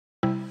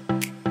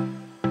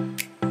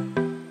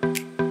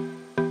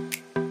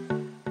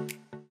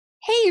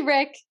Hey,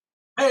 Rick.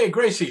 Hey,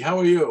 Gracie, how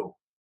are you?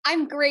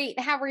 I'm great.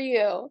 How are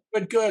you?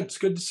 Good, good. It's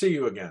good to see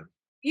you again.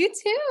 You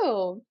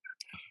too.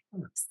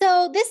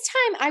 So, this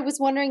time I was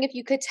wondering if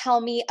you could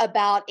tell me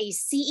about a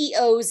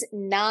CEO's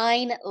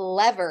 9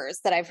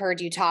 levers that I've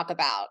heard you talk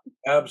about.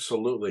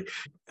 Absolutely.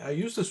 I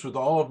use this with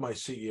all of my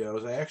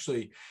CEOs. I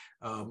actually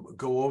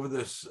go over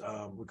this,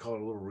 we call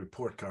it a little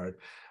report card,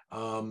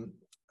 um,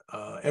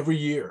 every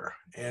year.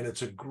 And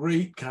it's a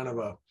great kind of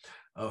a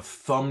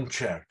thumb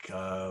check,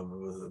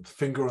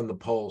 finger on the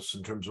pulse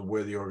in terms of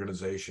where the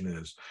organization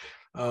is.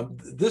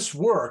 This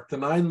work, the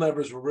 9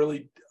 levers, were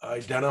really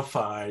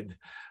identified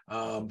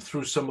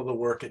through some of the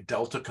work at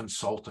Delta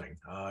Consulting.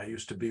 I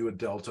used to be with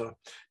Delta.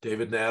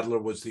 David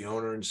Nadler was the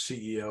owner and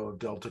CEO of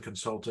Delta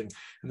Consulting,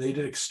 and they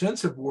did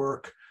extensive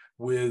work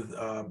with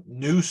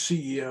new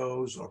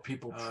CEOs or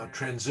people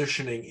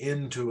transitioning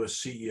into a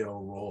CEO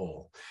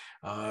role.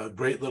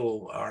 Great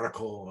little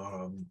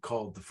article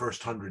called The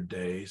First 100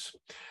 Days.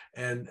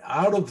 And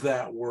out of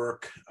that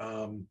work,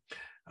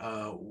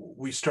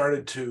 we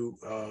started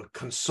to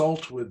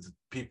consult with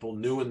people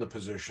new in the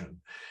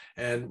position,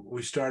 and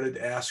we started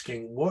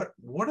asking what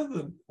are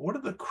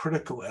the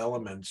critical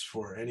elements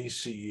for any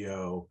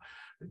CEO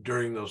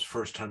during those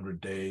first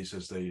 100 days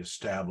as they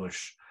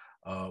establish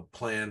a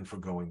plan for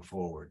going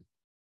forward.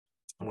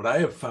 What I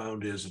have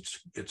found is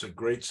it's a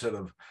great set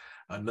of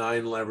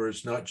 9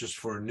 levers, not just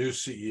for a new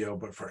CEO,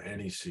 but for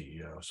any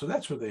CEO. So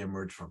that's where they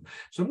emerge from.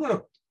 So I'm going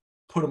to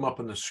put them up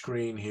on the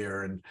screen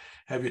here and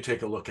have you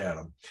take a look at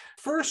them.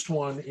 First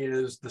one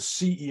is the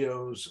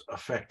CEO's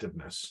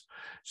effectiveness.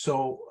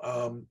 So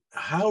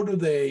how do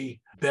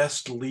they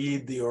best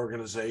lead the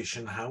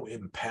organization? How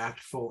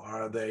impactful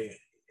are they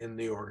in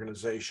the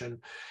organization?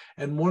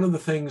 And one of the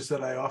things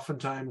that I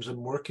oftentimes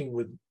am working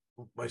with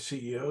my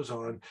CEOs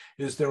on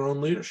is their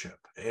own leadership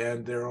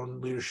and their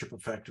own leadership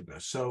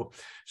effectiveness. So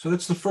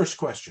that's the first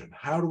question.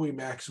 How do we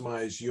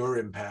maximize your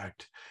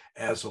impact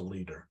as a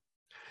leader?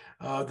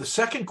 The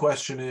second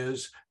question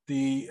is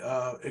the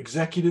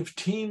executive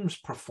team's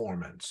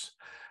performance.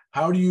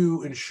 How do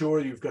you ensure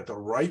you've got the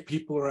right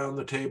people around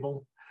the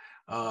table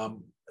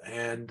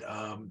and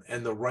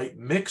the right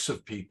mix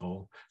of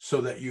people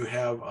so that you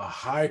have a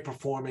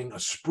high-performing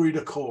esprit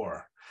de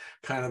corps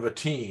kind of a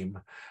team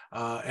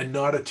and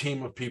not a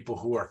team of people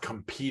who are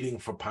competing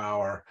for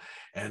power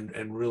and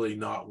really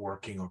not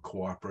working or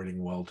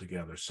cooperating well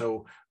together.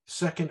 So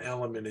second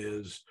element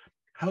is,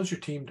 how's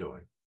your team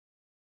doing?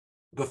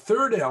 The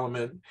third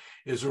element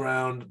is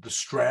around the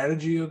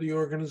strategy of the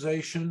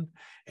organization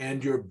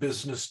and your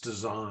business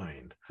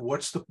design.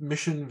 What's the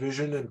mission,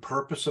 vision, and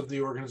purpose of the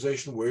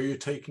organization? Where you're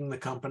taking the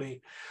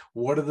company?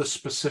 What are the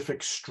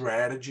specific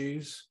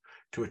strategies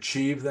to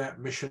achieve that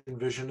mission,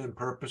 vision, and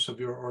purpose of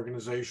your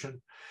organization?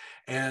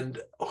 And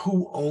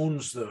who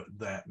owns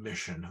that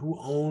mission? Who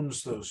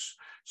owns those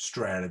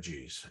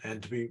strategies?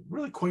 And to be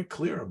really quite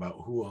clear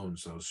about who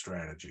owns those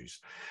strategies.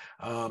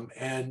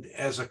 And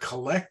as a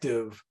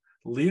collective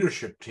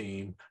leadership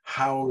team,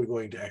 how are we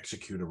going to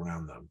execute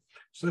around them?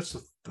 So that's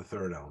the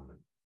third element.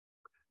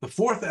 The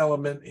fourth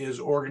element is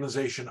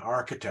organization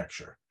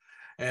architecture.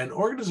 And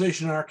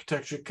organization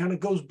architecture kind of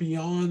goes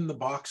beyond the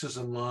boxes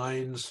and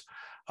lines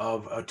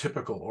of a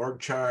typical org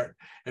chart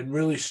and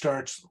really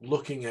starts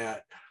looking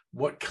at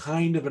what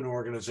kind of an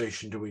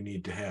organization do we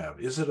need to have?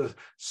 Is it a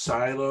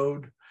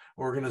siloed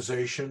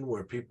organization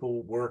where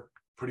people work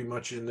pretty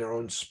much in their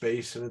own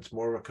space and it's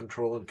more of a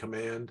control and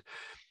command?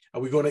 Are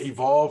we going to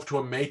evolve to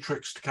a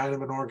matrixed kind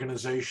of an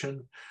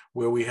organization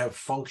where we have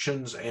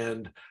functions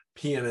and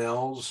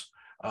P&Ls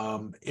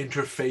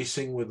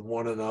interfacing with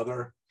one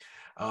another,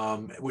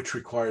 which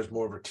requires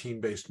more of a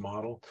team-based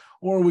model?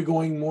 Or are we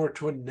going more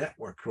to a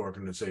networked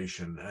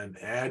organization, an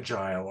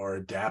agile or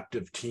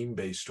adaptive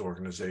team-based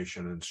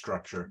organization and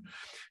structure?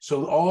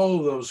 So all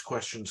of those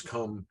questions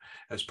come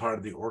as part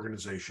of the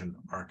organization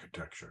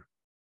architecture.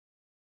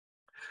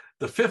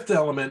 The fifth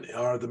element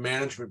are the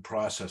management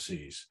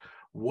processes.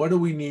 What do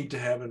we need to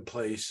have in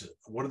place?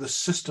 What are the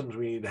systems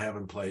we need to have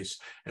in place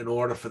in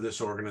order for this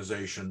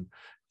organization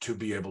to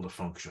be able to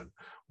function?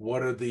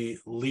 What are the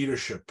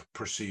leadership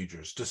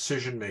procedures,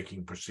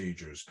 decision-making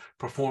procedures,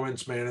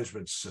 performance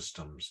management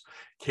systems,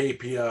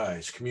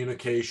 KPIs,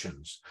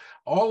 communications,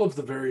 all of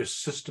the various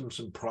systems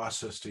and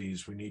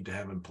processes we need to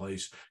have in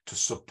place to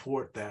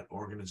support that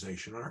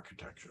organization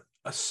architecture.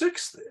 A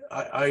sixth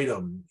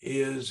item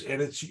is,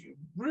 and it's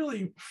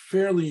really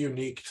fairly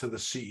unique to the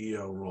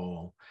CEO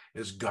role,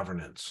 is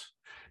governance.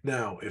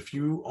 Now, if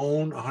you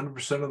own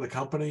 100% of the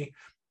company,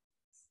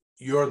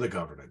 you're the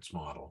governance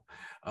model.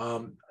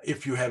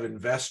 If you have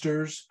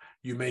investors,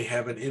 you may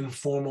have an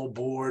informal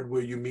board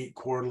where you meet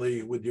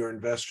quarterly with your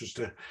investors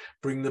to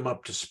bring them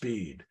up to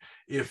speed.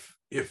 If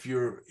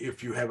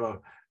you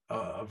have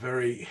a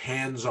very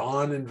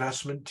hands-on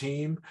investment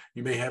team,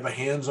 you may have a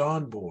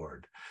hands-on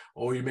board,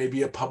 or you may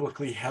be a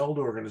publicly held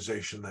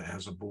organization that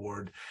has a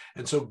board.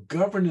 And so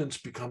governance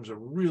becomes a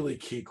really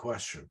key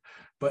question.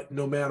 But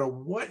no matter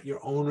what your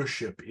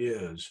ownership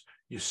is,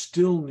 you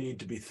still need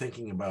to be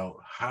thinking about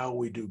how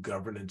we do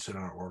governance in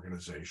our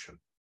organization.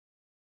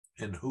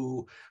 and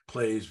who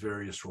plays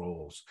various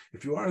roles.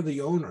 If you are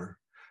the owner,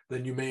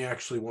 then you may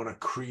actually want to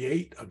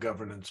create a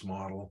governance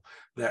model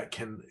that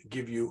can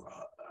give you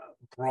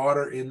a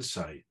broader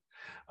insight.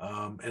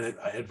 And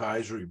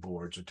advisory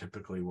boards are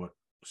typically what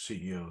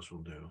CEOs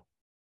will do.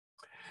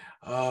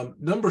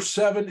 Number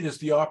 7 is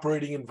the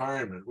operating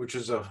environment, which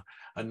is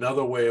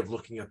another way of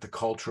looking at the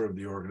culture of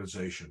the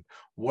organization.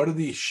 What are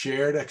the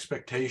shared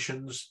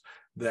expectations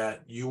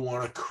that you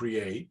want to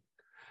create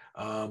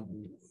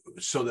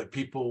so that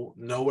people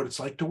know what it's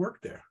like to work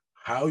there,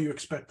 how you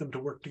expect them to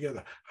work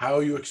together,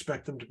 how you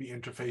expect them to be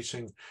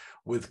interfacing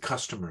with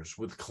customers,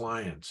 with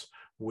clients,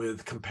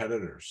 with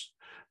competitors,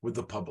 with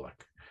the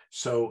public.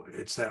 So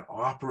it's that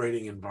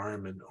operating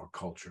environment or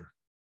culture.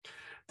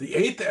 The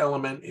 8th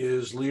element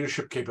is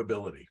leadership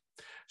capability.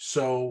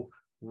 So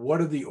what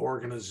are the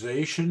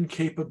organization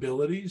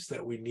capabilities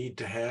that we need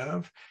to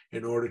have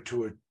in order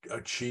to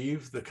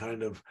achieve the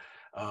kind of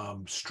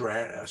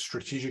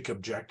strategic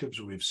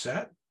objectives we've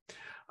set?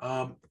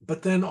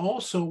 But then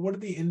also, what are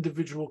the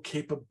individual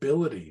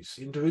capabilities,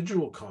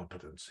 individual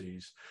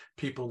competencies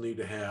people need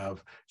to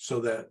have so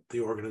that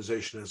the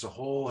organization as a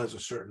whole has a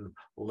certain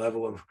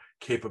level of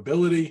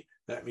capability?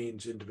 That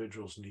means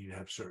individuals need to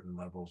have certain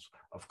levels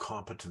of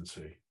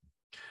competency.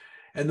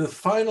 And the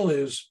final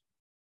is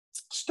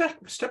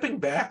stepping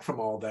back from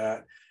all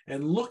that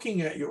and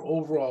looking at your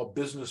overall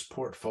business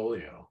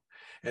portfolio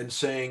and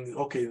saying,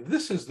 okay,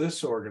 this is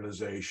this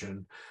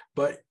organization,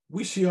 but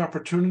we see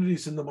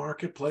opportunities in the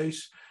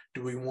marketplace.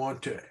 Do we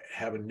want to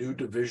have a new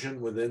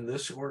division within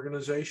this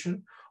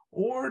organization,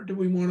 or do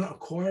we want to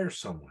acquire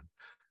someone?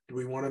 Do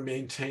we want to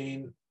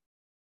maintain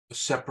a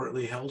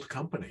separately held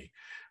company?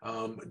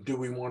 Do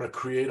we want to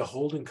create a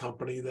holding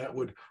company that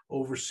would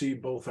oversee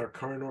both our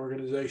current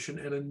organization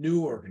and a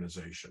new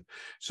organization?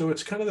 So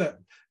it's kind of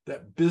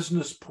that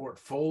business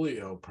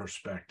portfolio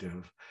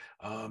perspective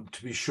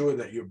to be sure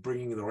that you're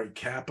bringing the right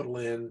capital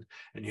in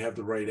and you have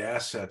the right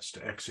assets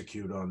to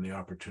execute on the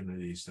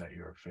opportunities that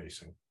you're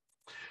facing.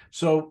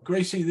 So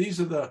Gracie, these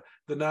are the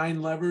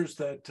 9 levers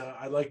that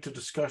I like to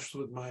discuss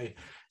with my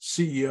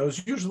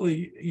CEOs.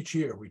 Usually each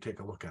year we take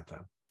a look at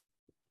them.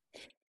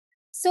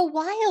 So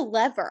why a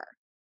lever,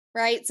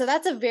 right? So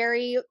that's a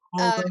very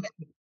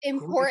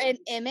important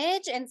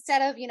image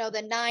instead of,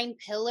 the 9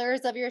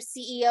 pillars of your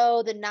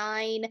CEO, the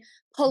 9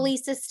 pulley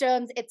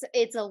systems.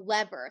 It's a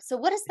lever. So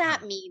what does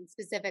that mean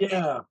specifically?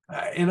 Yeah,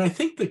 and I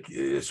think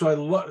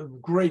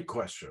great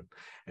question.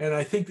 And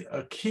I think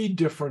a key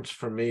difference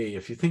for me,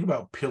 if you think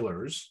about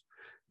pillars,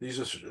 these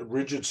are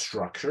rigid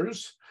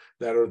structures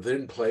that are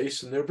in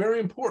place, and they're very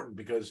important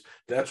because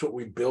that's what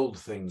we build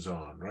things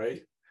on,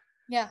 right?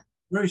 Yeah.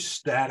 Very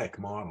static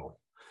model.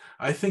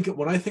 I think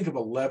when I think of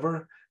a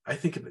lever, I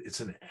think of it's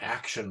an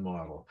action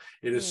model.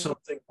 It is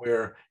something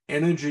where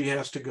energy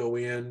has to go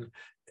in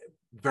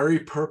very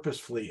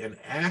purposefully, and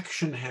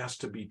action has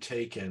to be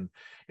taken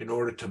in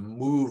order to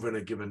move in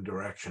a given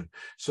direction.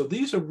 So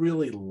these are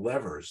really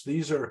levers.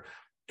 These are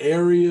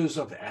areas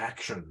of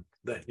action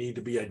that need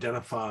to be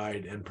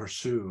identified and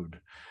pursued,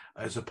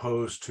 as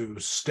opposed to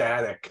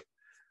static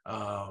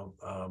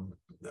items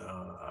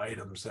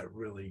that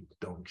really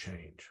don't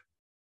change.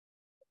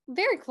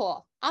 Very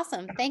cool.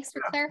 Awesome. Thanks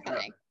for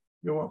clarifying.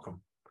 You're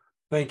welcome.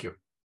 Thank you.